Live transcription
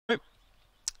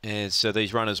as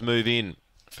these runners move in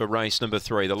for race number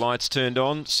 3. The lights turned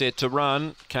on, set to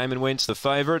run. Came and Went's the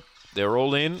favourite. They're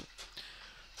all in.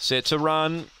 Set to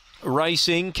run.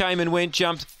 Racing, Came and Went,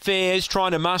 jumped fares,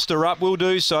 trying to muster up, will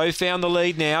do so, found the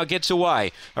lead now, gets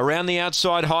away. Around the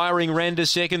outside, Hiring ran to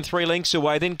second, 3 lengths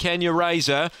away, then Kenya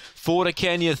Razor, 4 to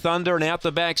Kenya Thunder, and out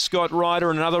the back, Scott Ryder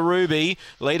and another Ruby.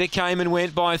 Leader Came and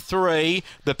Went by 3.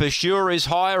 The Pursuer is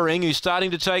Hiring, who's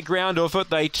starting to take ground off it.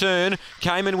 They turn.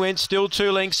 Came and Went still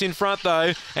 2 lengths in front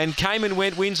though, and Came and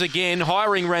Went wins again.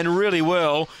 Hiring ran really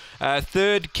well.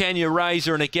 Third, Kenya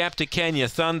Razor and a gap to Kenya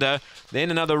Thunder.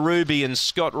 Then another Ruby and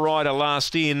Scott Ryder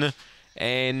last in.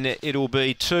 And it'll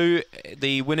be 2,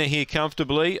 the winner here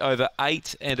comfortably, over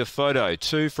 8 and a photo.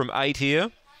 2 from 8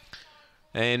 here.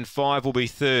 And 5 will be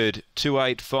third.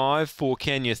 285 for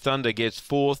Kenya Thunder gets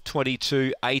 4th.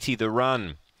 22.80 the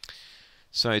run.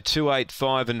 So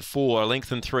 285 and 4, a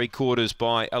length and 3/4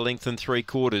 by a length and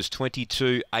 3/4.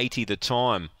 22.80 the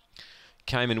time.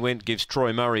 Came and Went gives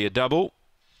Troy Murray a double.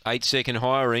 8-second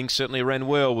Hiring certainly ran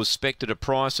well, was spec'd at a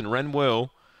price and ran well.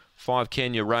 5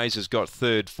 Kenya Razor's got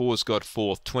third, 4's got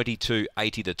fourth,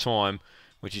 22.80 the time,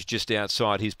 which is just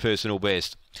outside his personal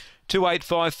best.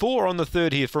 2.854 on the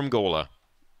third here from Gawler.